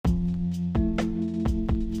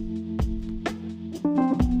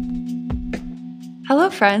Hello,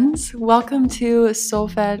 friends. Welcome to Soul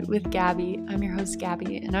Fed with Gabby. I'm your host,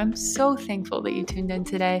 Gabby, and I'm so thankful that you tuned in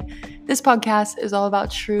today. This podcast is all about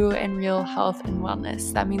true and real health and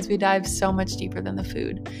wellness. That means we dive so much deeper than the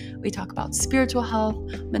food. We talk about spiritual health,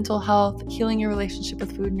 mental health, healing your relationship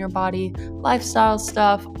with food in your body, lifestyle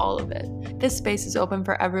stuff, all of it. This space is open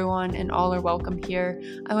for everyone, and all are welcome here.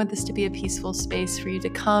 I want this to be a peaceful space for you to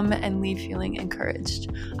come and leave feeling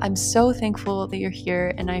encouraged. I'm so thankful that you're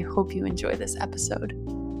here, and I hope you enjoy this episode.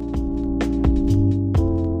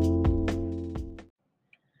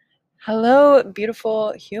 Hello,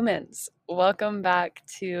 beautiful humans. Welcome back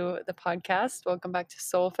to the podcast. Welcome back to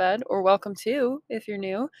Soul Fed, or welcome to if you're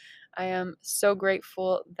new. I am so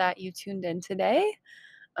grateful that you tuned in today.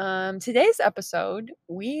 Today's episode,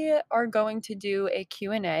 we are going to do a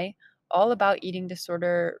Q&A all about eating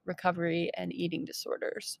disorder recovery and eating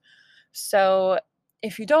disorders. So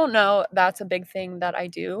if you don't know, that's a big thing that I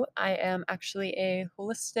do. I am actually a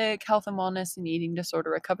holistic health and wellness and eating disorder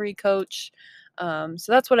recovery coach. So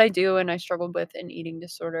that's what I do, and I struggled with an eating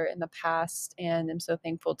disorder in the past, and I'm so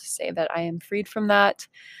thankful to say that I am freed from that.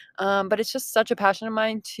 But it's just such a passion of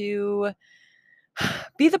mine to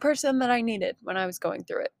be the person that I needed when I was going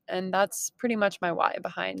through it, and that's pretty much my why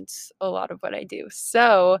behind a lot of what I do.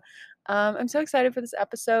 So I'm so excited for this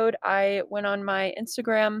episode. I went on my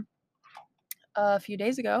Instagram a few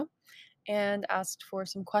days ago and asked for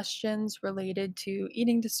some questions related to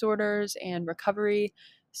eating disorders and recovery.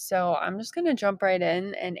 So I'm just going to jump right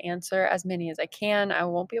in and answer as many as I can. I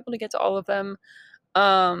won't be able to get to all of them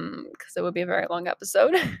because it would be a very long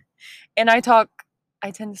episode. And I tend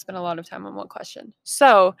to spend a lot of time on one question.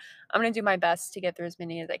 So I'm going to do my best to get through as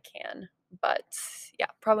many as I can. But yeah,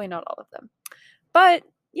 probably not all of them. But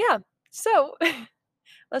yeah, so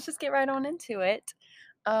let's just get right on into it.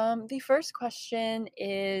 The first question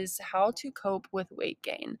is how to cope with weight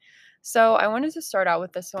gain. So I wanted to start out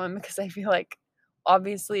with this one because I feel like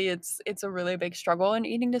obviously it's a really big struggle in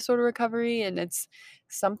eating disorder recovery, and it's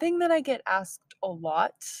something that I get asked a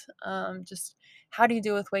lot. Just how do you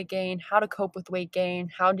deal with weight gain? How to cope with weight gain?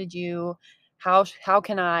 How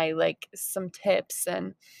can I, like, some tips?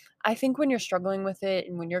 And I think when you're struggling with it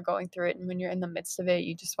and when you're going through it and when you're in the midst of it,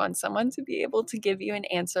 you just want someone to be able to give you an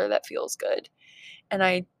answer that feels good. And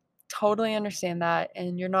I totally understand that,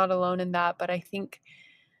 and you're not alone in that, but I think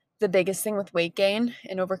the biggest thing with weight gain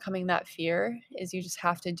and overcoming that fear is you just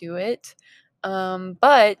have to do it.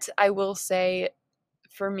 But I will say,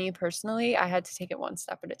 for me personally, I had to take it one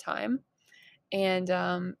step at a time. And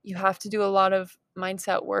you have to do a lot of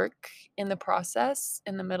mindset work in the process,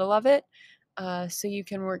 in the middle of it, so you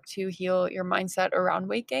can work to heal your mindset around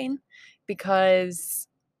weight gain, because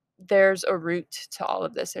there's a root to all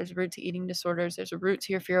of this. There's a root to eating disorders. There's a root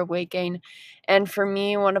to your fear of weight gain. And for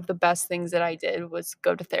me, one of the best things that I did was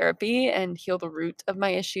go to therapy and heal the root of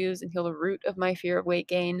my issues and heal the root of my fear of weight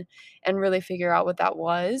gain and really figure out what that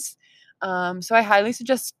was. So I highly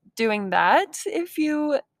suggest doing that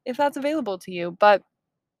if that's available to you. But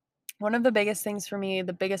one of the biggest things for me,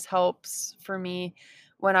 the biggest helps for me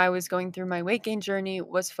when I was going through my weight gain journey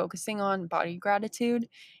was focusing on body gratitude.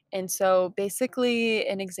 And so basically,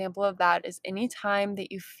 an example of that is anytime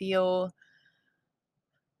that you feel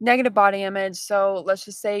negative body image. So let's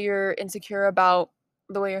just say you're insecure about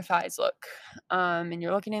the way your thighs look, and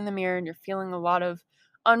you're looking in the mirror and you're feeling a lot of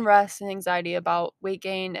unrest and anxiety about weight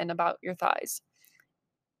gain and about your thighs.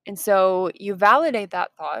 And so you validate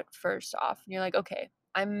that thought first off, and you're like, okay,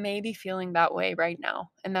 I may be feeling that way right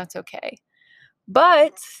now, and that's okay.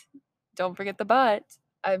 But don't forget the but.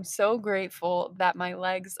 I'm so grateful that my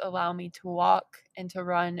legs allow me to walk and to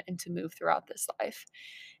run and to move throughout this life.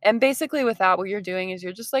 And basically, with that, what you're doing is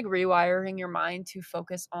you're just like rewiring your mind to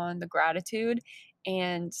focus on the gratitude,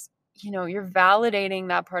 and you're validating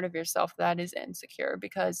that part of yourself that is insecure,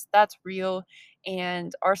 because that's real.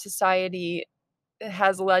 And our society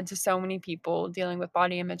has led to so many people dealing with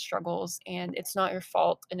body image struggles, and it's not your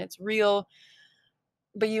fault and it's real,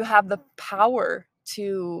 but you have the power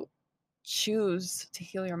to choose to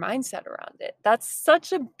heal your mindset around it. That's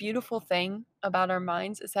such a beautiful thing about our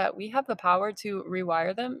minds, is that we have the power to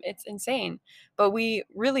rewire them. It's insane, but we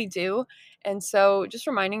really do. And so just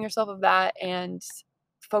reminding yourself of that and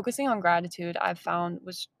focusing on gratitude, I've found,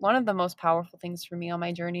 was one of the most powerful things for me on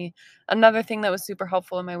my journey. Another thing that was super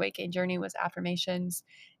helpful in my weight gain journey was affirmations.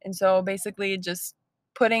 And so basically just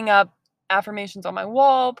putting up affirmations on my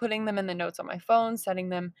wall, putting them in the notes on my phone, setting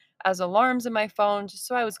them as alarms in my phone, just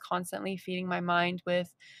so I was constantly feeding my mind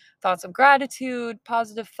with thoughts of gratitude,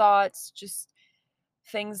 positive thoughts, just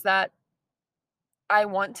things that I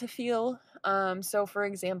want to feel. So for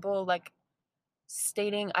example, like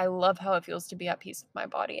stating, I love how it feels to be at peace with my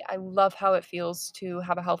body. I love how it feels to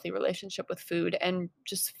have a healthy relationship with food, and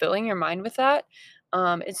just filling your mind with that.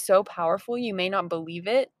 It's so powerful. You may not believe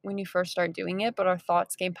it when you first start doing it, but our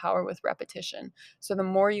thoughts gain power with repetition. So the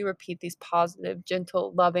more you repeat these positive,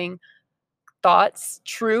 gentle, loving thoughts,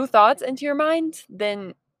 true thoughts into your mind,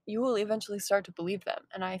 then you will eventually start to believe them.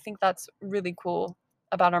 And I think that's really cool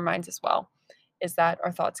about our minds as well, is that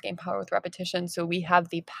our thoughts gain power with repetition. So we have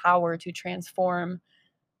the power to transform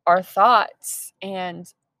our thoughts.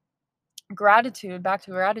 And gratitude, back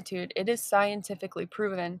to gratitude, it is scientifically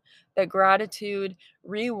proven that gratitude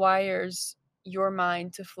rewires your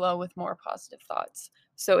mind to flow with more positive thoughts.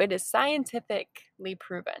 So it is scientifically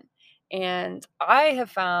proven. And I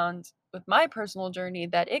have found with my personal journey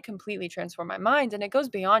that it completely transformed my mind, and it goes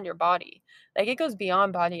beyond your body. Like, it goes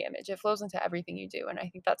beyond body image. It flows into everything you do. And I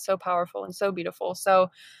think that's so powerful and so beautiful.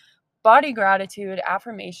 So body gratitude,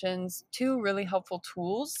 affirmations, two really helpful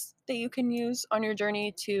tools that you can use on your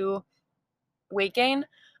journey to weight gain,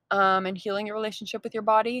 and healing your relationship with your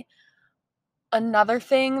body. Another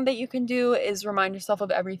thing that you can do is remind yourself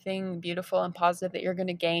of everything beautiful and positive that you're going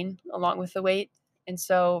to gain along with the weight. And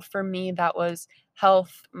so for me, that was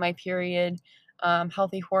health, my period,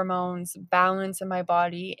 healthy hormones, balance in my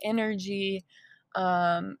body, energy,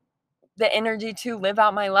 um, the energy to live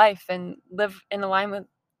out my life and live in alignment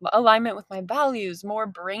with my values, more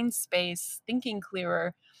brain space, thinking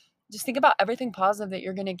clearer. Just think about everything positive that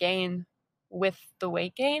you're gonna gain with the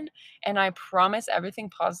weight gain, and I promise everything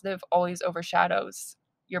positive always overshadows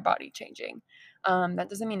your body changing. That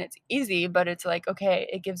doesn't mean it's easy, but it's like, okay,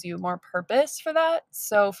 it gives you more purpose for that.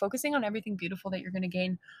 So focusing on everything beautiful that you're gonna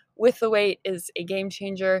gain with the weight is a game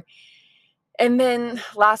changer. And then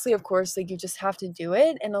lastly, of course, like, you just have to do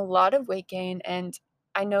it, and a lot of weight gain, and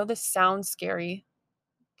I know this sounds scary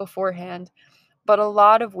beforehand, but a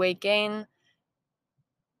lot of weight gain,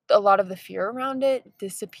 a lot of the fear around it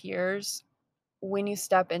disappears when you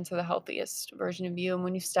step into the healthiest version of you, and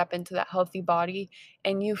when you step into that healthy body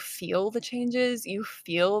and you feel the changes, you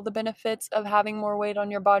feel the benefits of having more weight on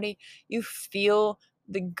your body, you feel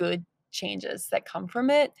the good changes that come from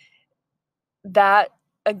it, that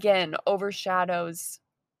again overshadows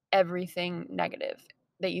everything negative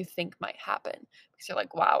that you think might happen, because you're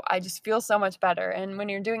like, wow, I just feel so much better. And when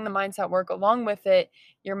you're doing the mindset work along with it,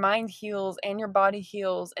 your mind heals and your body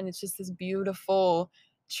heals, and it's just this beautiful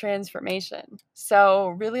transformation.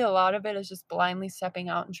 So really a lot of it is just blindly stepping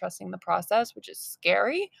out and trusting the process, which is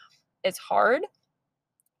scary. It's hard,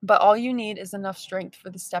 but all you need is enough strength for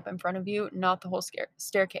the step in front of you, not the whole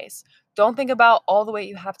staircase. Don't think about all the weight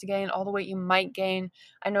you have to gain, all the weight you might gain.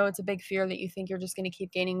 I know it's a big fear that you think you're just going to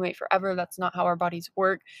keep gaining weight forever. That's not how our bodies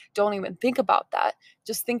work. Don't even think about that.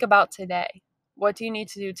 Just think about today. What do you need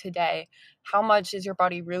to do today? How much is your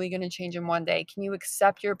body really going to change in one day? Can you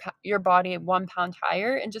accept your body at 1 pound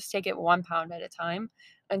higher and just take it 1 pound at a time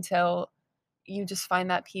until you just find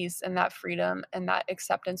that peace and that freedom and that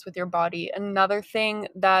acceptance with your body. Another thing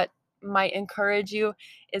that might encourage you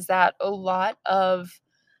is that a lot of,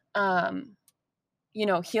 um,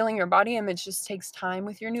 healing your body image just takes time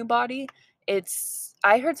with your new body.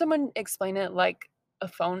 I heard someone explain it like a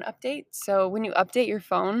phone update. So when you update your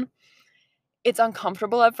phone, it's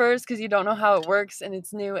uncomfortable at first because you don't know how it works, and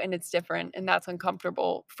it's new and it's different, and that's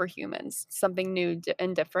uncomfortable for humans, something new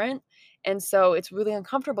and different. And so it's really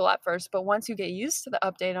uncomfortable at first, but once you get used to the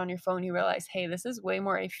update on your phone, you realize, hey, this is way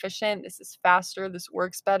more efficient, this is faster, this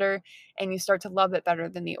works better, and you start to love it better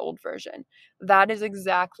than the old version. That is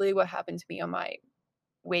exactly what happened to me on my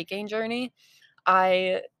weight gain journey.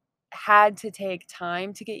 I had to take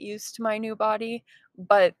time to get used to my new body,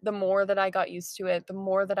 but the more that I got used to it, the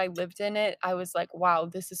more that I lived in it, I was like, wow,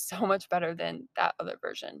 this is so much better than that other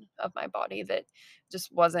version of my body that just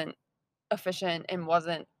wasn't efficient and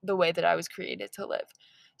wasn't the way that I was created to live.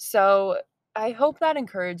 So I hope that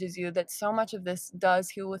encourages you that so much of this does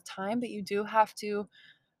heal with time, but you do have to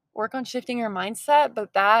work on shifting your mindset,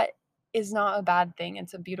 but that is not a bad thing.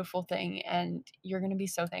 It's a beautiful thing, and you're going to be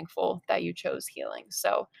so thankful that you chose healing.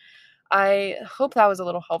 So I hope that was a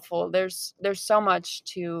little helpful. There's so much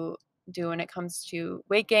to do when it comes to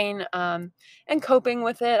weight gain, and coping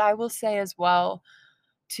with it. I will say as well,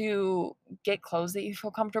 to get clothes that you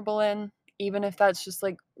feel comfortable in, even if that's just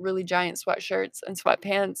like really giant sweatshirts and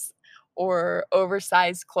sweatpants or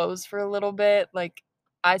oversized clothes for a little bit. Like,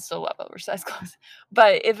 I still love oversized clothes,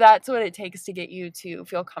 but if that's what it takes to get you to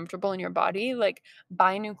feel comfortable in your body, like,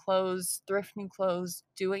 buy new clothes, thrift new clothes,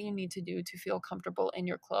 do what you need to do to feel comfortable in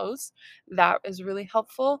your clothes. That is really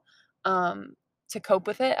helpful, um, to cope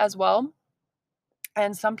with it as well.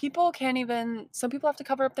 And some people have to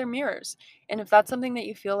cover up their mirrors. And if that's something that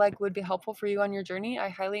you feel like would be helpful for you on your journey, I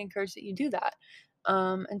highly encourage that you do that,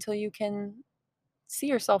 until you can see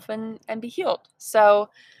yourself and be healed. So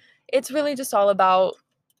it's really just all about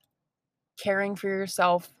caring for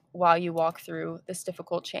yourself while you walk through this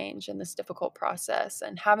difficult change and this difficult process,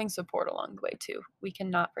 and having support along the way too. We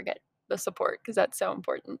cannot forget the support because that's so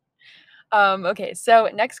important. Okay, so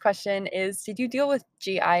next question is, did you deal with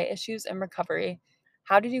GI issues in recovery?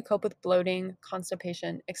 How did you cope with bloating,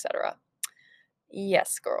 constipation, etc.?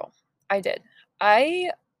 Yes, girl, I did.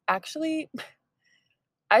 I actually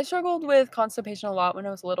I struggled with constipation a lot when I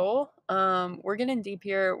was little. We're getting deep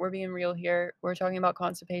here. We're being real here. We're talking about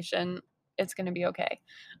constipation. It's gonna be okay.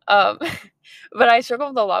 Um, but I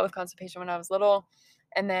struggled a lot with constipation when I was little,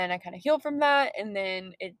 and then I kind of healed from that. And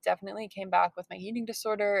then it definitely came back with my eating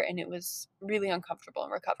disorder, and it was really uncomfortable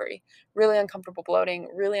in recovery. Really uncomfortable bloating.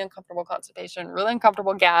 Really uncomfortable constipation. Really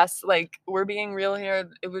uncomfortable gas. Like, we're being real here.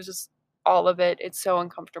 It was just all of it. It's so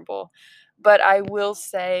uncomfortable. But I will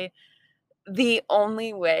say, the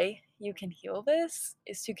only way you can heal this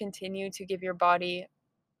is to continue to give your body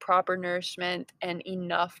proper nourishment and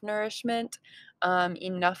enough nourishment,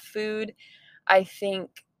 enough food. I think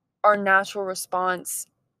our natural response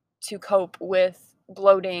to cope with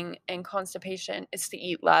bloating and constipation is to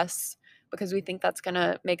eat less, because we think that's going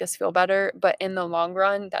to make us feel better. But in the long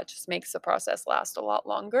run, that just makes the process last a lot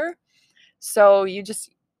longer. So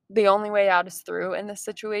the only way out is through in this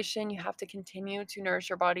situation. You have to continue to nourish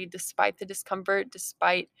your body despite the discomfort,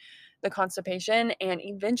 despite the constipation, and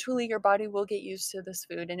eventually your body will get used to this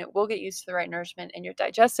food and it will get used to the right nourishment, and your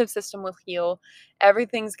digestive system will heal.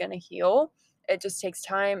 Everything's going to heal. It just takes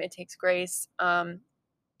time, it takes grace.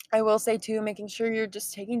 I will say too, making sure you're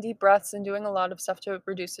just taking deep breaths and doing a lot of stuff to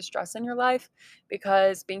reduce the stress in your life,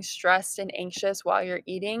 because being stressed and anxious while you're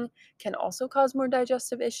eating can also cause more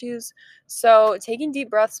digestive issues. So, taking deep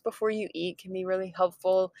breaths before you eat can be really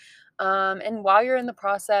helpful. And while you're in the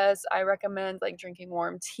process, I recommend like drinking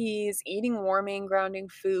warm teas, eating warming, grounding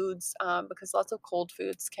foods, because lots of cold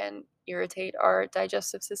foods can irritate our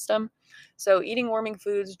digestive system. So, eating warming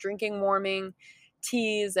foods, drinking warming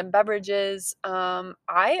teas and beverages.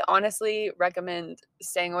 I honestly recommend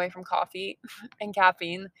staying away from coffee and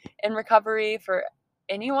caffeine in recovery for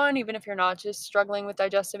anyone, even if you're not just struggling with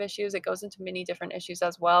digestive issues. It goes into many different issues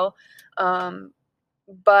as well. Um,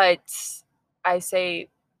 but I say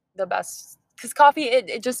the best, because coffee,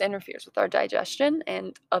 it just interferes with our digestion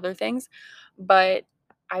and other things. But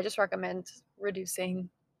I just recommend reducing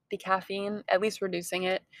the caffeine, at least reducing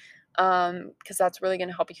it, because that's really going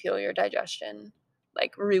to help you heal your digestion,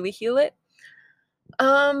 like really heal it.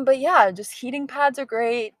 But yeah, just heating pads are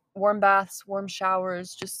great. Warm baths, warm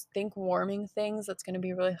showers, just think warming things. That's going to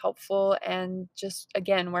be really helpful. And just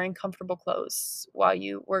again, wearing comfortable clothes while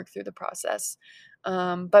you work through the process.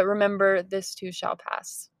 But remember, this too shall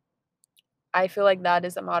pass. I feel like that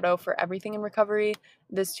is a motto for everything in recovery.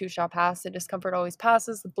 This too shall pass. The discomfort always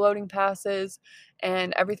passes, the bloating passes,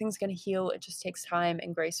 and everything's going to heal. It just takes time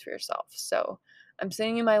and grace for yourself. So I'm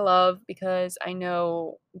sending you my love, because I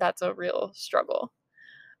know that's a real struggle.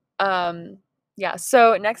 Um, yeah,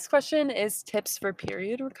 so next question is tips for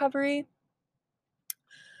period recovery.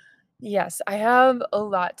 Yes, I have a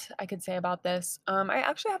lot I could say about this. I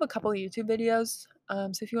actually have a couple of YouTube videos.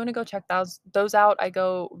 So if you want to go check those out, I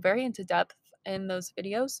go very into depth in those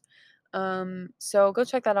videos. So go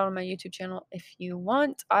check that out on my YouTube channel if you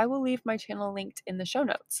want. I will leave my channel linked in the show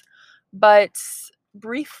notes. But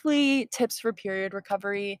briefly, tips for period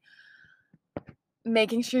recovery: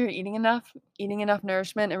 making sure you're eating enough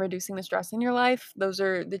nourishment, and reducing the stress in your life. Those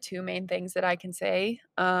are the two main things that I can say.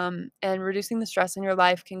 And reducing the stress in your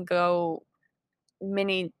life can go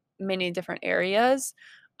many, many different areas.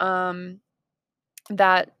 Um,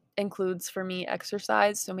 that includes for me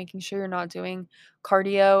exercise, so making sure you're not doing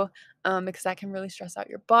cardio, because that can really stress out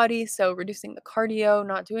your body. So reducing the cardio,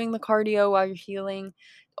 not doing the cardio while you're healing,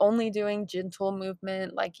 only doing gentle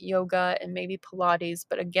movement like yoga and maybe Pilates.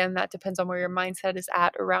 But again, that depends on where your mindset is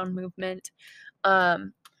at around movement.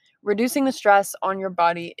 Um, Reducing the stress on your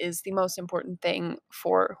body is the most important thing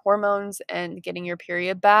for hormones and getting your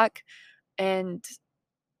period back. And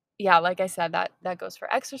yeah, like I said, that goes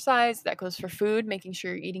for exercise, that goes for food, making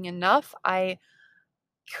sure you're eating enough. I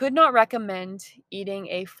could not recommend eating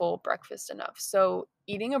a full breakfast enough. So,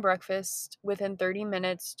 eating a breakfast within 30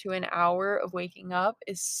 minutes to an hour of waking up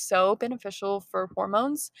is so beneficial for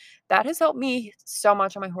hormones. That has helped me so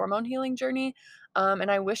much on my hormone healing journey.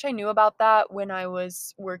 And I wish I knew about that when I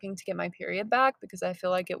was working to get my period back, because I feel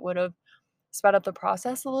like it would have sped up the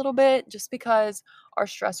process a little bit, just because our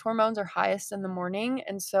stress hormones are highest in the morning.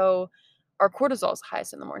 And so our cortisol is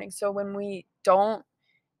highest in the morning. So when we don't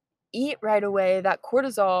eat right away, that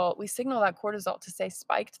cortisol, we signal that cortisol to stay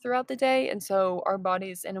spiked throughout the day. And so our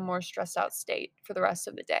body's in a more stressed out state for the rest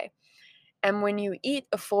of the day. And when you eat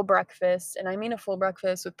a full breakfast, and I mean a full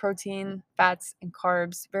breakfast with protein, fats, and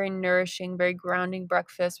carbs, very nourishing, very grounding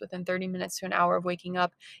breakfast within 30 minutes to an hour of waking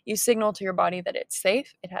up, you signal to your body that it's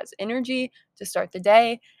safe, it has energy to start the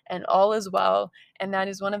day, and all is well. And that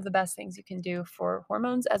is one of the best things you can do for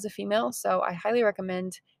hormones as a female. So I highly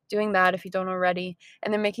recommend doing that if you don't already.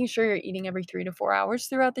 And then making sure you're eating every 3 to 4 hours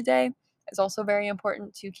throughout the day is also very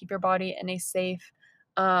important to keep your body in a safe,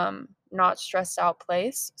 not stressed out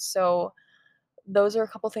place. So those are a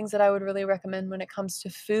couple things that I would really recommend when it comes to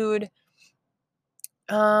food.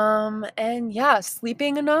 And yeah,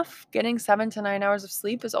 sleeping enough, getting 7 to 9 hours of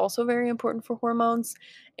sleep is also very important for hormones.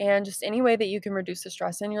 And just any way that you can reduce the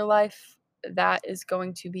stress in your life, that is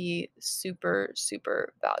going to be super,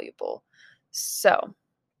 super valuable. So,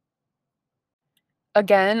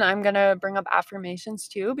 again, I'm gonna bring up affirmations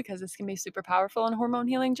too because this can be super powerful in hormone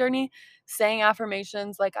healing journey. Saying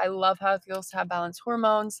affirmations like, "I love how it feels to have balanced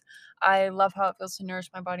hormones. I love how it feels to nourish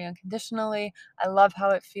my body unconditionally. I love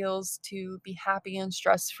how it feels to be happy and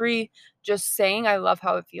stress-free." Just saying, "I love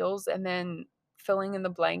how it feels," and then filling in the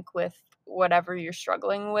blank with whatever you're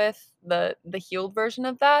struggling with, the healed version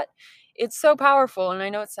of that. It's so powerful, and I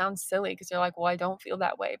know it sounds silly because 'cause you're like, "Well, I don't feel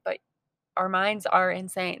that way," but our minds are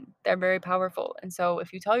insane. They're very powerful. And so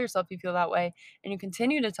if you tell yourself you feel that way and you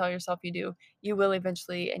continue to tell yourself you do, you will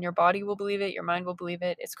eventually, and your body will believe it, your mind will believe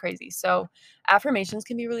it. It's crazy. So affirmations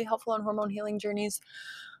can be really helpful on hormone healing journeys.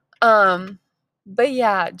 Um, but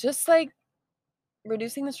yeah, just like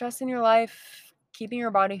reducing the stress in your life, keeping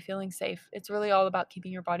your body feeling safe. It's really all about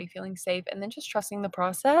keeping your body feeling safe and then just trusting the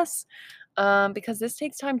process, because this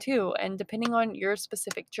takes time too. And depending on your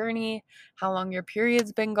specific journey, how long your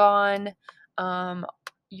period's been gone, um,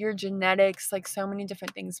 your genetics, like so many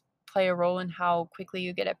different things play a role in how quickly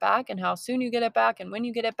you get it back and how soon you get it back and when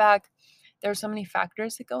you get it back. There are so many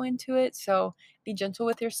factors that go into it. So be gentle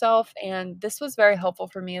with yourself. And this was very helpful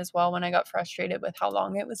for me as well when I got frustrated with how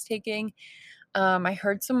long it was taking. I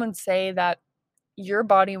heard someone say that your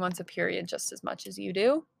body wants a period just as much as you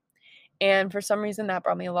do. And for some reason, that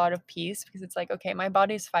brought me a lot of peace because it's like, okay, my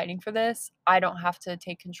body's fighting for this. I don't have to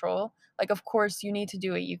take control. Like, of course, you need to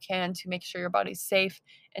do what you can to make sure your body's safe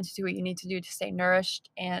and to do what you need to do to stay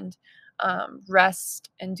nourished and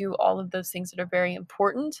rest and do all of those things that are very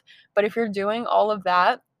important. But if you're doing all of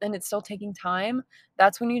that and it's still taking time,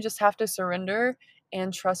 that's when you just have to surrender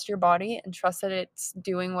and trust your body and trust that it's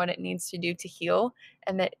doing what it needs to do to heal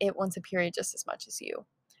and that it wants a period just as much as you.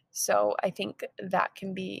 So I think that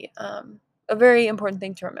can be a very important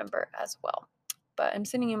thing to remember as well. But I'm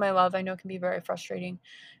sending you my love. I know it can be a very frustrating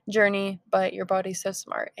journey, but your body's so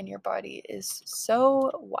smart and your body is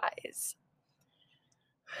so wise.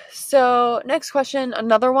 So, next question,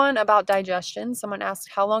 another one about digestion. Someone asked,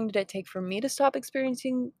 how long did it take for me to stop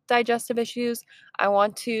experiencing digestive issues? I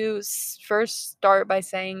want to first start by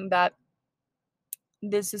saying that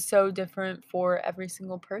this is so different for every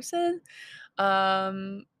single person.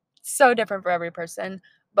 Um, so different for every person.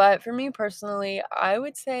 But for me personally, I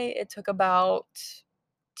would say it took about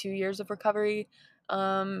 2 years of recovery.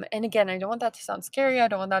 And again, I don't want that to sound scary. I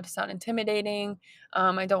don't want that to sound intimidating.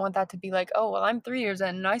 I don't want that to be like, oh, well, I'm 3 years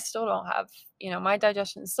in and I still don't have, my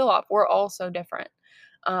digestion is still off. We're all so different.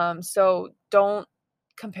 So don't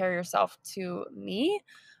compare yourself to me.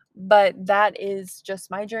 But that is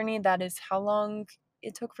just my journey. That is how long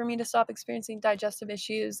it took for me to stop experiencing digestive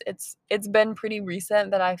issues. It's been pretty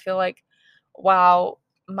recent that I feel like, wow,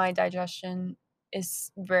 my digestion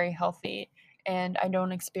is very healthy and I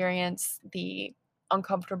don't experience the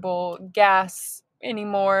uncomfortable gas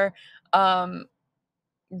anymore. Um,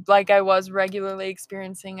 like I was regularly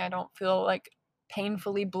experiencing. I don't feel like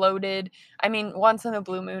painfully bloated. I mean, once in a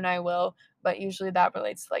blue moon I will, but usually that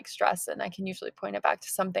relates to like stress and I can usually point it back to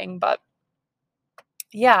something. But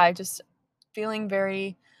yeah, I just feeling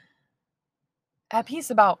very at peace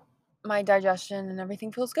about my digestion and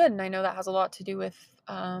everything feels good. And I know that has a lot to do with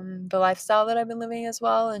the lifestyle that I've been living as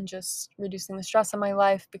well and just reducing the stress in my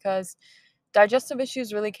life because digestive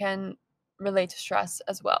issues really can relate to stress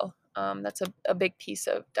as well. That's a big piece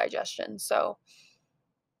of digestion. So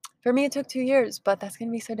for me, it took 2 years, but that's going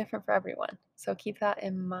to be so different for everyone. So keep that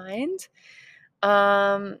in mind.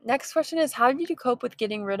 Next question is, how did you cope with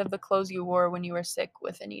getting rid of the clothes you wore when you were sick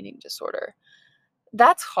with an eating disorder?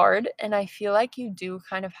 That's hard, and I feel like you do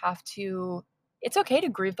kind of have to it's okay to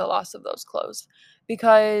grieve the loss of those clothes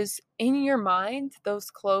because in your mind, those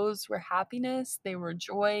clothes were happiness, they were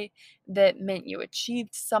joy that meant you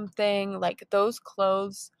achieved something. Like those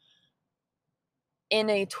clothes in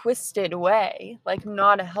a twisted way, like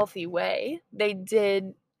not a healthy way, they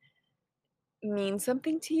did mean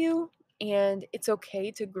something to you, and it's okay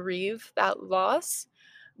to grieve that loss,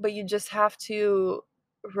 but you just have to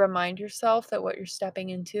remind yourself that what you're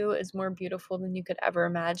stepping into is more beautiful than you could ever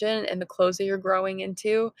imagine, and the clothes that you're growing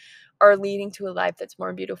into are leading to a life that's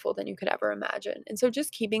more beautiful than you could ever imagine. And so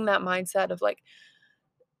just keeping that mindset of like,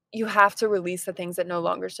 you have to release the things that no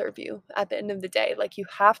longer serve you at the end of the day. Like, you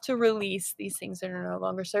have to release these things that are no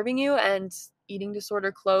longer serving you, and eating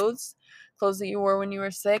disorder clothes that you wore when you were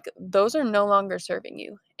sick, those are no longer serving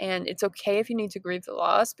you. And it's okay if you need to grieve the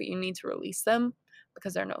loss, but you need to release them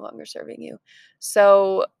because they're no longer serving you.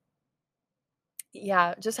 So,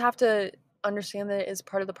 yeah, just have to understand that it is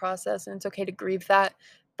part of the process and it's okay to grieve that,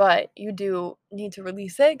 but you do need to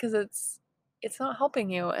release it because it's not helping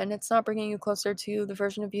you and it's not bringing you closer to the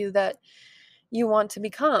version of you that you want to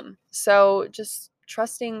become. So just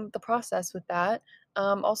trusting the process with that.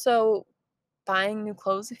 Also, buying new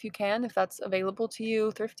clothes if you can, if that's available to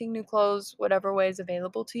you, thrifting new clothes, whatever way is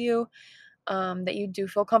available to you, that you do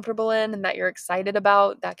feel comfortable in and that you're excited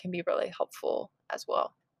about, that can be really helpful as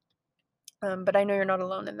well. But I know you're not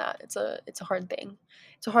alone in that. It's a hard thing.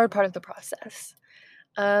 It's a hard part of the process.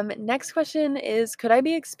 Next question is, could I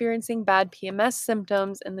be experiencing bad PMS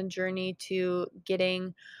symptoms in the journey to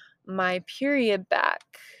getting my period back?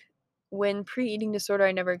 When pre-eating disorder,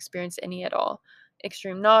 I never experienced any at all.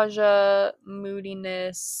 Extreme nausea,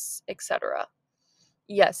 moodiness, etc.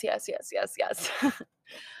 Yes, yes, yes, yes, yes.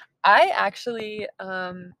 I actually,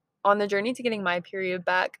 on the journey to getting my period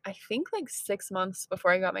back, I think like 6 months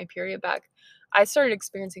before I got my period back, I started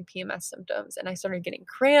experiencing PMS symptoms and I started getting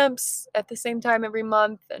cramps at the same time every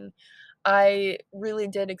month. And I really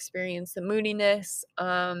did experience the moodiness,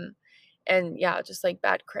 and yeah, just like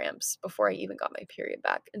bad cramps before I even got my period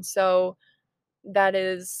back. And so that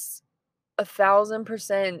is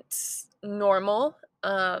 1,000% normal,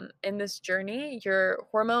 in this journey. Your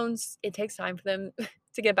hormones, it takes time for them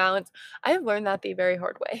to get balanced. I have learned that the very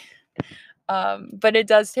hard way. But it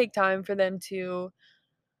does take time for them to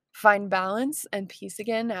find balance and peace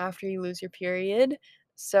again after you lose your period.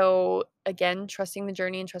 So, again, trusting the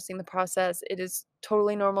journey and trusting the process. It is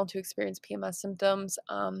totally normal to experience PMS symptoms.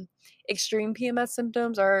 Extreme PMS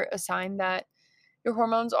symptoms are a sign that your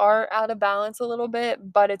hormones are out of balance a little bit,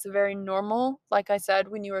 but it's very normal. Like I said,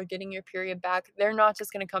 when you are getting your period back, they're not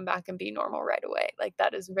just going to come back and be normal right away. Like,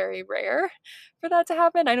 that is very rare for that to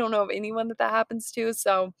happen. I don't know of anyone that happens to.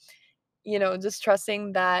 So, just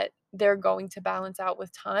trusting that they're going to balance out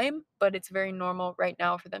with time, but it's very normal right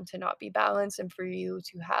now for them to not be balanced and for you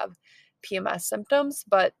to have PMS symptoms.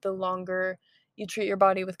 But the longer you treat your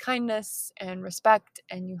body with kindness and respect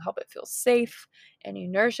and you help it feel safe and you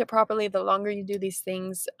nourish it properly, the longer you do these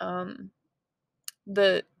things,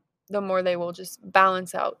 the the more they will just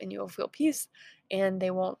balance out and you'll feel peace and they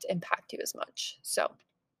won't impact you as much. So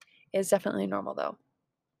it's definitely normal though.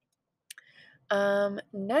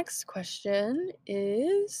 Next question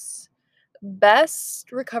is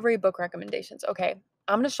best recovery book recommendations. Okay,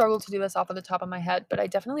 I'm gonna struggle to do this off of the top of my head, but I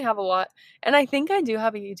definitely have a lot, and I think I do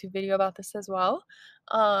have a YouTube video about this as well.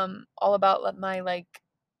 All about my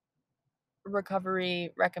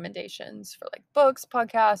recovery recommendations for like books,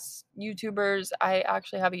 podcasts, YouTubers. I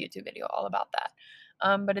actually have a YouTube video all about that.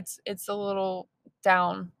 But it's a little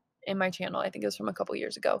down in my channel. I think it was from a couple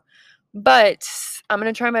years ago. But I'm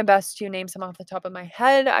gonna try my best to name some off the top of my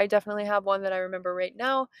head. I definitely have one that I remember right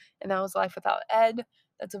now, and that was Life Without Ed.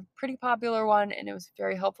 That's a pretty popular one, and it was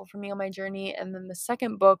very helpful for me on my journey. And then the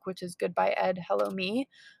second book, which is Goodbye Ed, Hello Me,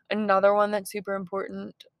 another one that's super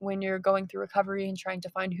important when you're going through recovery and trying to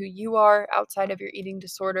find who you are outside of your eating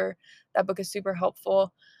disorder. That book is super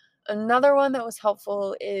helpful. Another one that was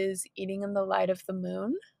helpful is Eating in the Light of the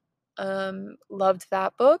Moon. Loved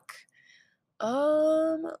that book.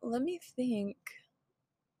 Let me think.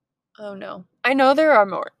 Oh no. I know there are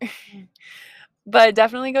more. But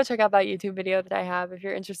definitely go check out that YouTube video that I have if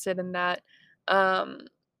you're interested in that. Um,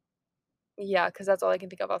 yeah, because that's all I can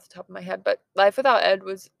think of off the top of my head. But Life Without Ed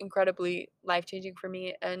was incredibly life changing for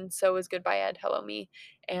me, and so is Goodbye Ed, Hello Me,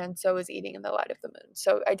 and so is Eating in the Light of the Moon.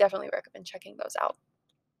 So I definitely recommend checking those out.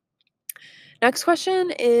 Next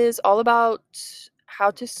question is all about how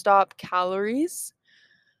to stop calories.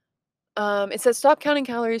 It says stop counting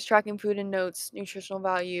calories, tracking food and notes, nutritional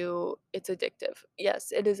value. It's addictive.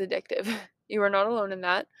 Yes, it is addictive. You are not alone in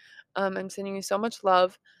that. I'm sending you so much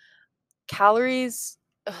love. Calories,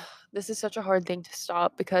 ugh, this is such a hard thing to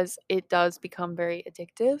stop because it does become very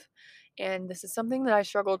addictive. And this is something that I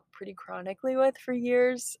struggled pretty chronically with for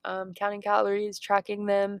years, counting calories, tracking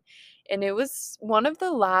them. And it was one of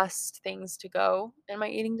the last things to go in my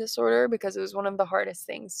eating disorder because it was one of the hardest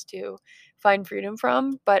things to find freedom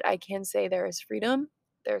from. But I can say there is freedom.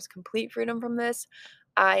 There's complete freedom from this.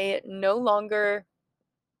 I no longer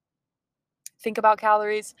think about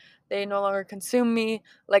calories. They no longer consume me.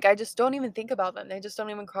 Like, I just don't even think about them. They just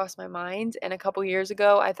don't even cross my mind. And a couple years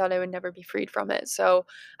ago, I thought I would never be freed from it. So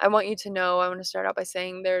I want you to know, I want to start out by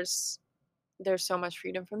saying there's so much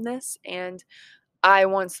freedom from this. And I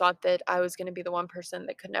once thought that I was gonna be the one person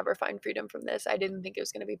that could never find freedom from this. I didn't think it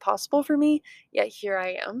was gonna be possible for me, yet here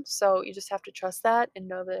I am. So you just have to trust that and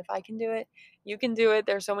know that if I can do it, you can do it.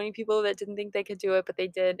 There's so many people that didn't think they could do it, but they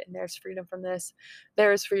did, and there's freedom from this.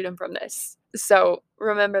 There is freedom from this. So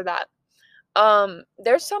remember that.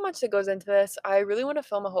 There's so much that goes into this. I really want to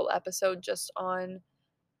film a whole episode just on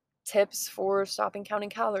tips for stopping counting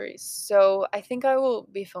calories. So I think I will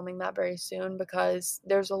be filming that very soon because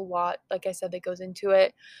there's a lot, like I said, that goes into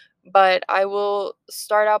it. But I will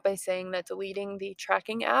start out by saying that deleting the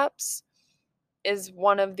tracking apps is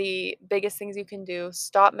one of the biggest things you can do.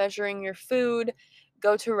 Stop measuring your food.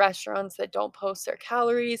 Go to restaurants that don't post their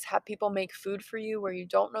calories. Have people make food for you where you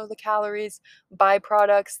don't know the calories. Buy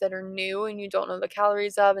products that are new and you don't know the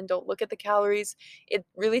calories of and don't look at the calories. It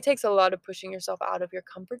really takes a lot of pushing yourself out of your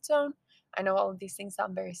comfort zone. I know all of these things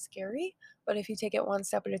sound very scary, but if you take it one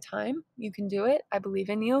step at a time, you can do it. I believe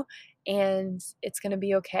in you and it's going to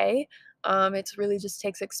be okay. It really just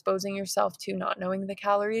takes exposing yourself to not knowing the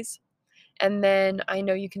calories, and then I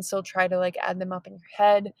know you can still try to, like, add them up in your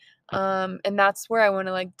head, and that's where I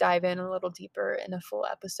wanna, like, dive in a little deeper in a full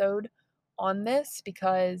episode on this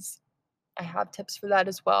because I have tips for that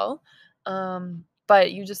as well,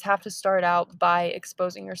 but you just have to start out by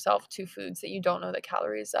exposing yourself to foods that you don't know the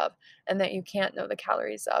calories of and that you can't know the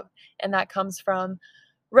calories of, and that comes from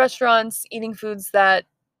restaurants, eating foods that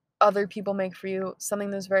other people make for you.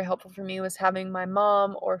 Something that was very helpful for me was having my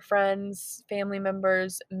mom or friends, family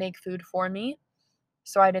members make food for me,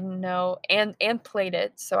 so I didn't know, and plate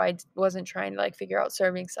it, so wasn't trying to, like, figure out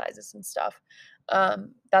serving sizes and stuff.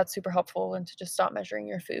 That's super helpful, and to just stop measuring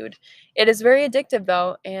your food. It is very addictive,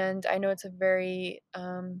 though, and I know it's a very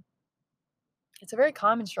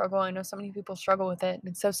common struggle. I know so many people struggle with it,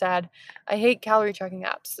 and it's so sad. I hate calorie tracking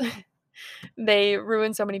apps. They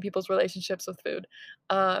ruin so many people's relationships with food.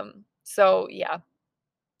 So yeah,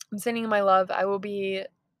 I'm sending you my love. I will be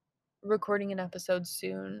recording an episode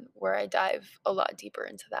soon where I dive a lot deeper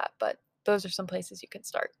into that, but those are some places you can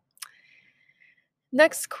start.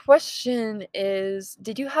 Next question is,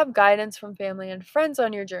 did you have guidance from family and friends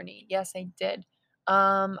on your journey? Yes, I did.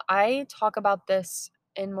 I talk about this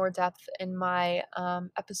in more depth in my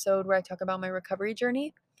episode where I talk about my recovery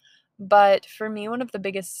journey. But for me, one of the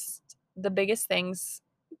biggest things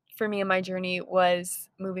for me in my journey was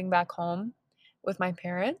moving back home with my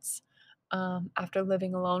parents after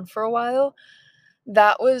living alone for a while.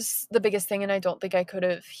 That was the biggest thing, and I don't think I could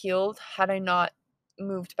have healed had I not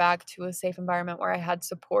moved back to a safe environment where I had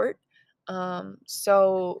support.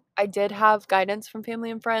 So I did have guidance from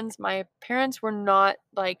family and friends. My parents were not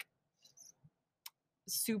like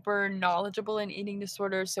super knowledgeable in eating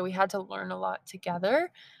disorders, so we had to learn a lot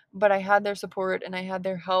together. But I had their support and I had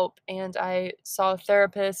their help, and I saw a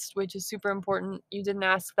therapist, which is super important. You didn't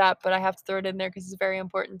ask that, but I have to throw it in there because it's very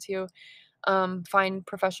important to find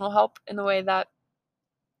professional help in the way that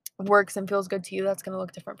works and feels good to you. That's going to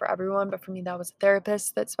look different for everyone, but for me that was a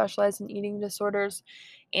therapist that specialized in eating disorders,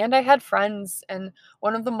 and I had friends, and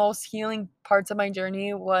one of the most healing parts of my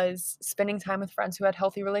journey was spending time with friends who had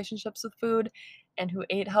healthy relationships with food and who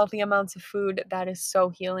ate healthy amounts of food. That is so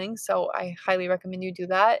healing, so I highly recommend you do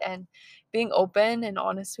that, and being open and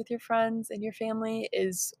honest with your friends and your family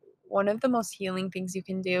is one of the most healing things you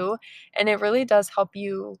can do, and it really does help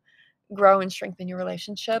you grow and strengthen your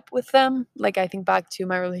relationship with them. Like, I think back to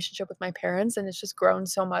my relationship with my parents, and it's just grown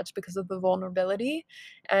so much because of the vulnerability.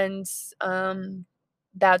 And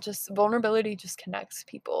that just vulnerability just connects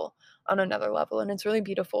people on another level, and it's really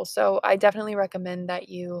beautiful. So I definitely recommend that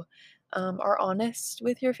you are honest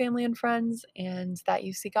with your family and friends and that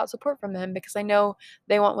you seek out support from them because I know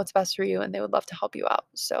they want what's best for you and they would love to help you out.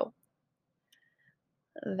 So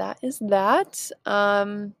that is that.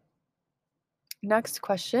 Next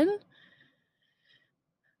question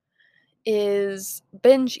is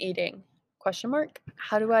binge eating? Question mark.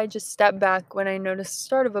 How do I just step back when I notice the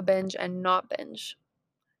start of a binge and not binge?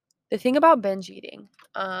 The thing about binge eating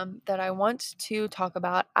that I want to talk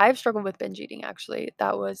about, I've struggled with binge eating actually.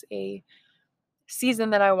 That was a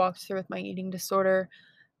season that I walked through with my eating disorder.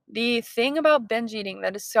 The thing about binge eating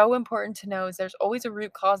that is so important to know is there's always a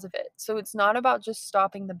root cause of it. So it's not about just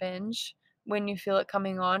stopping the binge when you feel it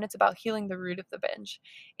coming on, it's about healing the root of the binge.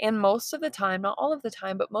 And most of the time, not all of the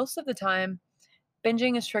time, but most of the time,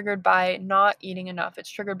 binging is triggered by not eating enough. It's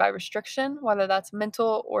triggered by restriction, whether that's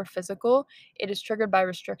mental or physical. It is triggered by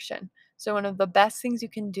restriction. So, one of the best things you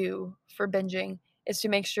can do for binging is to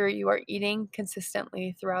make sure you are eating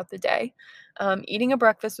consistently throughout the day. Eating a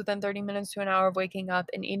breakfast within 30 minutes to an hour of waking up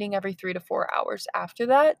and eating every 3 to 4 hours after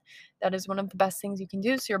that. That is one of the best things you can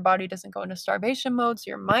do so your body doesn't go into starvation mode, so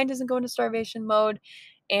your mind doesn't go into starvation mode.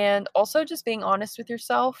 And also just being honest with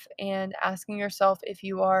yourself and asking yourself if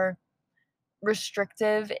you are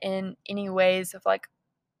restrictive in any ways of like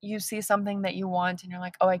you see something that you want and you're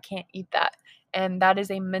like, "Oh, I can't eat that." And that is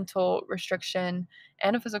a mental restriction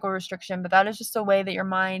and a physical restriction, but that is just a way that your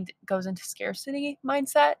mind goes into scarcity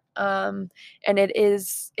mindset. And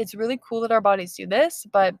it's really cool that our bodies do this,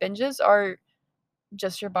 but binges are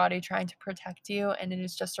just your body trying to protect you, and it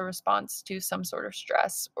is just a response to some sort of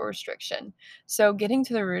stress or restriction. So getting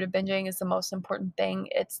to the root of binging is the most important thing.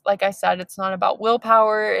 It's like I said, it's not about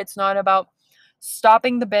willpower, it's not about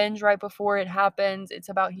stopping the binge right before it happens. It's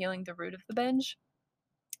about healing the root of the binge.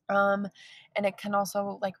 Um, and it can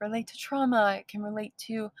also like relate to trauma. It can relate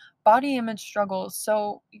to body image struggles.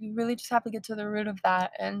 So you really just have to get to the root of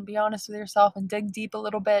that and be honest with yourself and dig deep a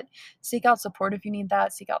little bit. Seek out support if you need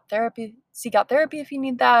that. Seek out therapy. Seek out therapy if you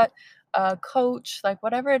need that. Coach, like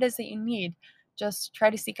whatever it is that you need. Just try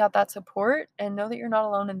to seek out that support and know that you're not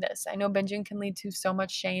alone in this. I know binging can lead to so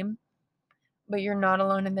much shame, but you're not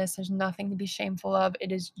alone in this. There's nothing to be shameful of.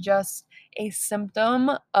 It is just a symptom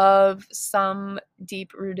of some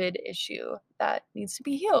deep rooted issue that needs to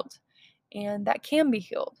be healed and that can be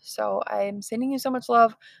healed. So I'm sending you so much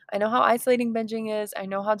love. I know how isolating binging is. I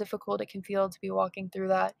know how difficult it can feel to be walking through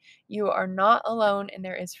that. You are not alone and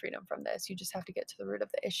there is freedom from this. You just have to get to the root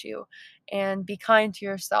of the issue and be kind to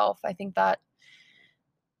yourself. I think that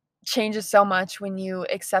changes so much when you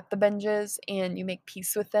accept the binges and you make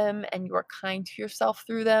peace with them and you are kind to yourself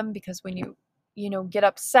through them, because when you get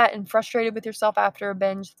upset and frustrated with yourself after a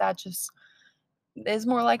binge, that just is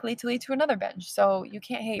more likely to lead to another binge. So you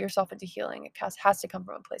can't hate yourself into healing. It has to come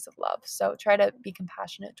from a place of love. So try to be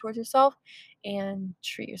compassionate towards yourself and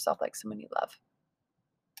treat yourself like someone you love.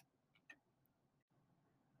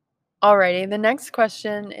 Alrighty, the next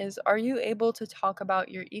question is, are you able to talk about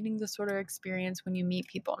your eating disorder experience when you meet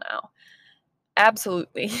people now?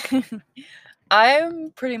 Absolutely. I'm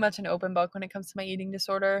pretty much an open book when it comes to my eating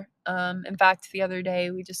disorder. In fact, the other day I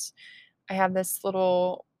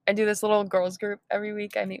do this little girls group every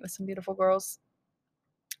week. I meet with some beautiful girls,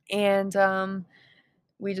 and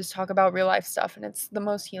we just talk about real life stuff, and it's the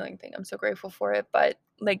most healing thing. I'm so grateful for it. But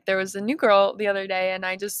like, there was a new girl the other day, and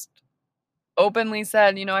I just openly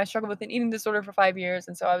said, I struggled with an eating disorder for 5 years.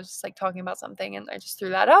 And so I was just like talking about something and I just threw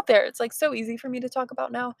that out there. It's like so easy for me to talk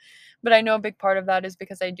about now. But I know a big part of that is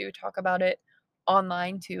because I do talk about it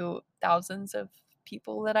online to thousands of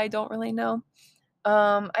people that I don't really know.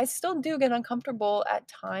 I still do get uncomfortable at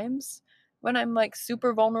times when I'm like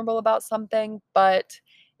super vulnerable about something, but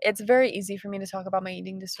it's very easy for me to talk about my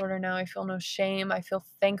eating disorder now. I feel no shame. I feel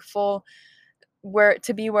thankful where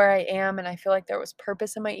I am, and I feel like there was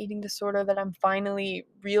purpose in my eating disorder that I'm finally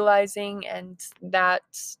realizing, and that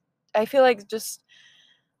I feel like just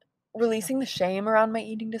releasing the shame around my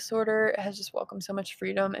eating disorder has just welcomed so much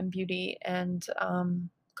freedom and beauty and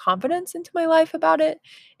confidence into my life about it.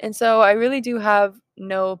 And so I really do have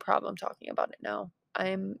no problem talking about it now.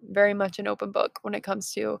 I'm very much an open book when it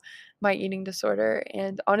comes to my eating disorder.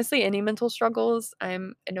 And honestly, any mental struggles,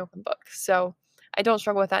 I'm an open book. So I don't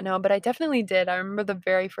struggle with that now, but I definitely did. I remember the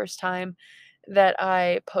very first time that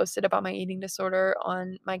I posted about my eating disorder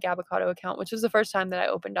on my Gabicado account, which was the first time that I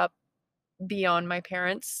opened up beyond my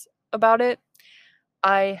parents about it.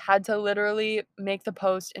 I had to literally make the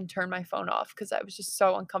post and turn my phone off because I was just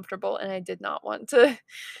so uncomfortable and I did not want to.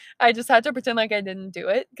 I just had to pretend like I didn't do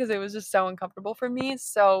it because it was just so uncomfortable for me.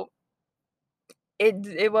 So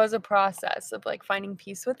it was a process of like finding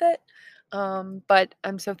peace with it. But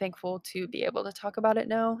I'm so thankful to be able to talk about it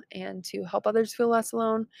now and to help others feel less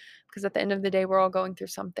alone, because at the end of the day, we're all going through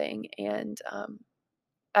something. And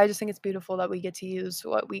I just think it's beautiful that we get to use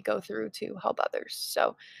what we go through to help others.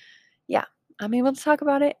 So, yeah, I'm able to talk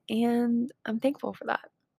about it and I'm thankful for that.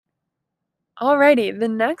 Alrighty, the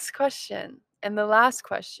next question and the last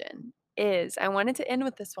question is, I wanted to end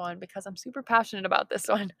with this one because I'm super passionate about this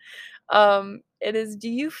one. It is, do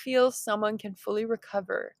you feel someone can fully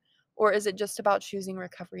recover, or is it just about choosing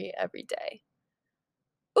recovery every day?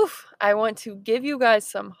 Oof, I want to give you guys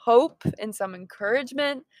some hope and some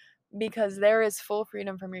encouragement. because there is full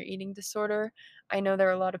freedom from your eating disorder. I know there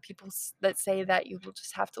are a lot of people that say that you will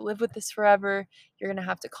just have to live with this forever. You're going to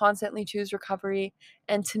have to constantly choose recovery.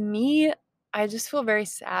 And to me, I just feel very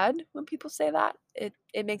sad when people say that.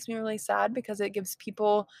 It makes me really sad because it gives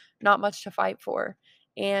people not much to fight for.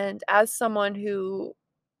 And as someone who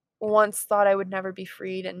once thought I would never be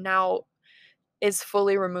freed and now is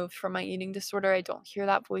fully removed from my eating disorder. I don't hear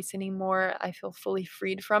that voice anymore. I feel fully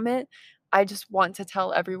freed from it. I just want to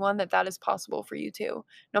tell everyone that that is possible for you too.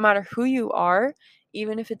 No matter who you are,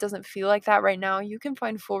 even if it doesn't feel like that right now, you can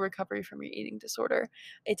find full recovery from your eating disorder.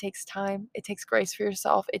 It takes time, it takes grace for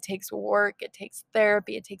yourself, it takes work, it takes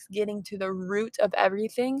therapy, it takes getting to the root of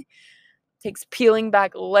everything. It takes peeling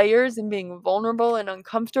back layers and being vulnerable and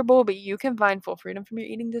uncomfortable, but you can find full freedom from your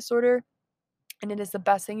eating disorder, and it is the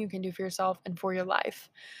best thing you can do for yourself and for your life.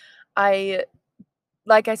 I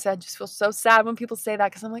like I said, just feel so sad when people say that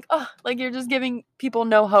because I'm like, oh, like you're just giving people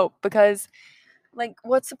no hope because, like,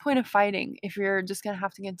 what's the point of fighting if you're just gonna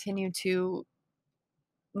have to continue to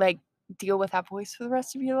like deal with that voice for the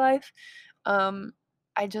rest of your life? Um,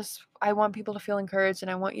 I want people to feel encouraged, and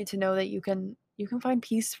I want you to know that you can find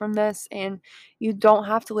peace from this, and you don't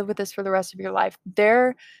have to live with this for the rest of your life.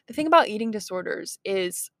 The thing about eating disorders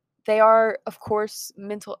is they are, of course,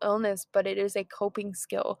 mental illness, but it is a coping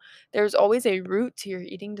skill. There's always a root to your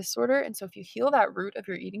eating disorder, and so if you heal that root of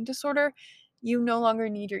your eating disorder, you no longer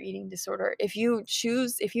need your eating disorder. If you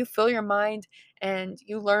fill your mind and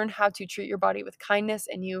you learn how to treat your body with kindness,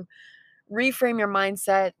 and you reframe your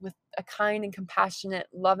mindset with a kind and compassionate,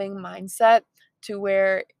 loving mindset, to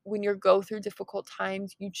where when you go through difficult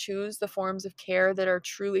times, you choose the forms of care that are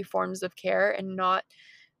truly forms of care and not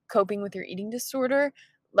coping with your eating disorder,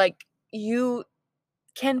 like, you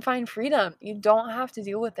can find freedom. You don't have to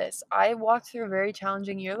deal with this. I walked through a very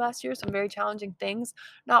challenging year last year, some very challenging things.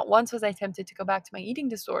 Not once was I tempted to go back to my eating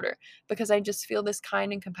disorder because I just feel this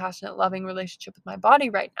kind and compassionate, loving relationship with my body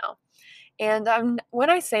right now. And when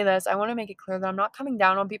I say this, I want to make it clear that I'm not coming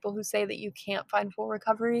down on people who say that you can't find full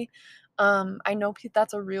recovery. I know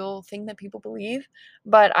that's a real thing that people believe,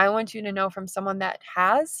 but I want you to know from someone that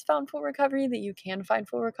has found full recovery that you can find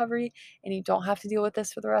full recovery and you don't have to deal with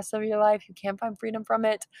this for the rest of your life. You can find freedom from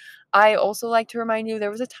it. I also like to remind you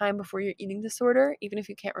there was a time before your eating disorder, even if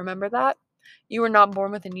you can't remember that. You were not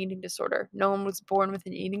born with an eating disorder. No one was born with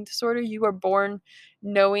an eating disorder. You were born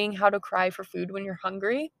knowing how to cry for food when you're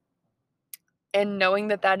hungry, and knowing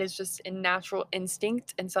that that is just a natural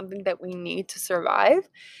instinct and something that we need to survive.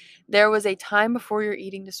 There was a time before your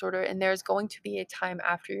eating disorder, and there's going to be a time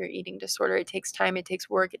after your eating disorder. It takes time, it takes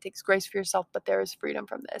work, it takes grace for yourself, but there is freedom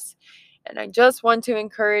from this. And I just want to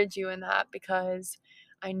encourage you in that because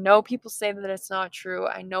I know people say that it's not true.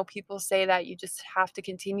 I know people say that you just have to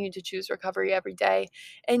continue to choose recovery every day.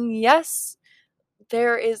 And yes,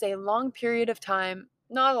 there is a long period of time,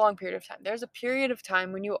 not a long period of time, there's a period of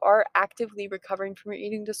time when you are actively recovering from your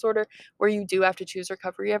eating disorder where you do have to choose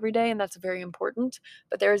recovery every day, and that's very important.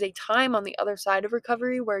 But there is a time on the other side of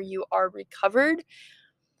recovery where you are recovered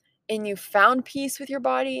and you found peace with your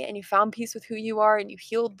body and you found peace with who you are and you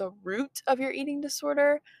healed the root of your eating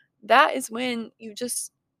disorder. That is when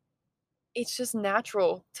it's just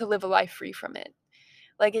natural to live a life free from it.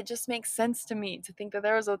 Like, it just makes sense to me to think that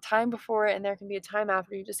there was a time before and there can be a time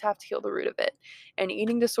after. You just have to heal the root of it. And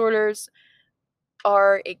eating disorders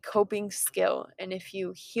are a coping skill. And if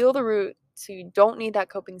you heal the root so you don't need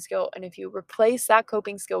that coping skill, and if you replace that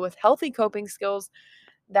coping skill with healthy coping skills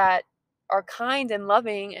that are kind and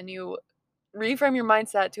loving, and you reframe your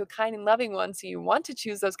mindset to a kind and loving one so you want to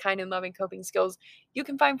choose those kind and loving coping skills, you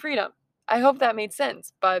can find freedom. I hope that made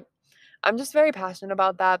sense. But I'm just very passionate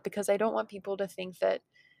about that because I don't want people to think that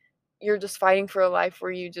you're just fighting for a life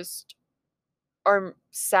where you just are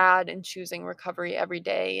sad and choosing recovery every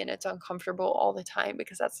day and it's uncomfortable all the time,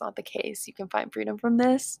 because that's not the case. You can find freedom from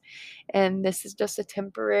this, and this is just a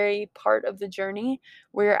temporary part of the journey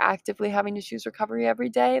where you're actively having to choose recovery every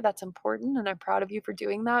day. That's important, and I'm proud of you for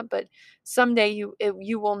doing that. But someday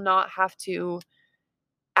you will not have to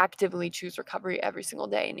actively choose recovery every single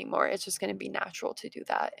day anymore. It's just going to be natural to do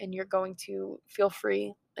that, and you're going to feel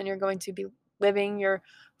free, and you're going to be living your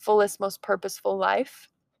fullest, most purposeful life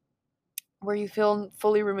where you feel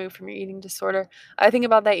fully removed from your eating disorder. I think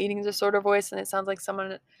about that eating disorder voice and it sounds like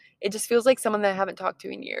it just feels like someone that I haven't talked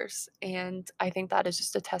to in years. And I think that is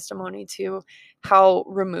just a testimony to how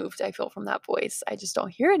removed I feel from that voice. I just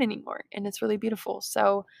don't hear it anymore. And it's really beautiful.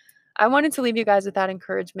 So I wanted to leave you guys with that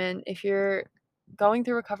encouragement. If you're going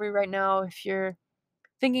through recovery right now, if you're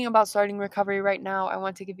thinking about starting recovery right now, I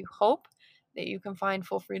want to give you hope that you can find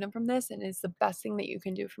full freedom from this, and it's the best thing that you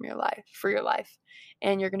can do from your life for your life.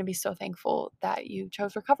 And you're going to be so thankful that you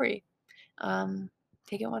chose recovery. Um,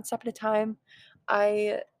 take it one step at a time.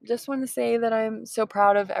 I just want to say that I'm so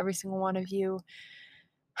proud of every single one of you.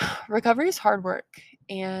 Recovery is hard work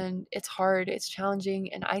and it's hard, it's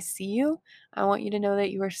challenging, and I see you. I want you to know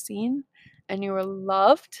that you are seen and you are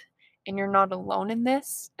loved and you're not alone in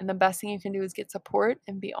this. And the best thing you can do is get support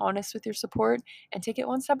and be honest with your support and take it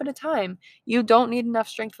one step at a time. You don't need enough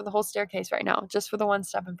strength for the whole staircase right now, just for the one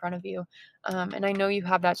step in front of you. And I know you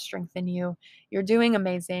have that strength in you. You're doing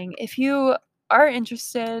amazing. If you are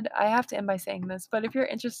interested, I have to end by saying this, but if you're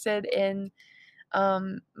interested in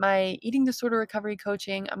my eating disorder recovery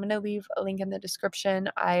coaching, I'm going to leave a link in the description.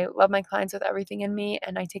 I love my clients with everything in me,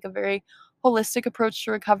 and I take a very holistic approach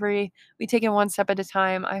to recovery. We take it one step at a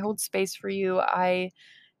time. I hold space for you. I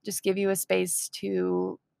just give you a space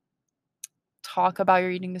to talk about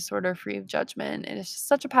your eating disorder free of judgment. And it's just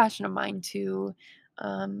such a passion of mine to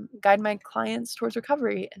guide my clients towards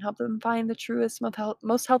recovery and help them find the truest,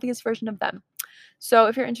 most healthiest version of them. So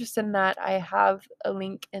if you're interested in that, I have a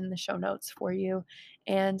link in the show notes for you.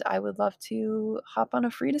 And I would love to hop on a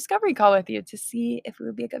free discovery call with you to see if it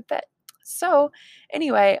would be a good fit. So,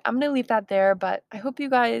 anyway, I'm going to leave that there, but I hope you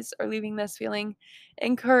guys are leaving this feeling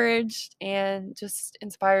encouraged and just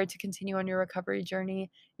inspired to continue on your recovery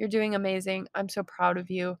journey. You're doing amazing. I'm so proud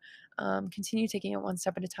of you. Continue taking it one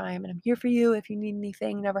step at a time, and I'm here for you. If you need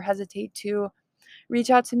anything, never hesitate to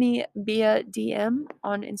reach out to me via DM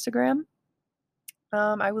on Instagram.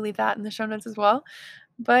 I will leave that in the show notes as well.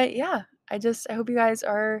 But yeah, I hope you guys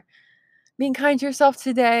are being kind to yourself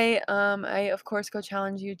today. I of course go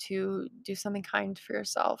challenge you to do something kind for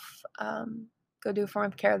yourself. Go do a form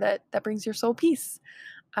of care that brings your soul peace.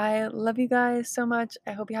 I love you guys so much.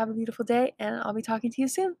 I hope you have a beautiful day, and I'll be talking to you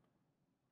soon.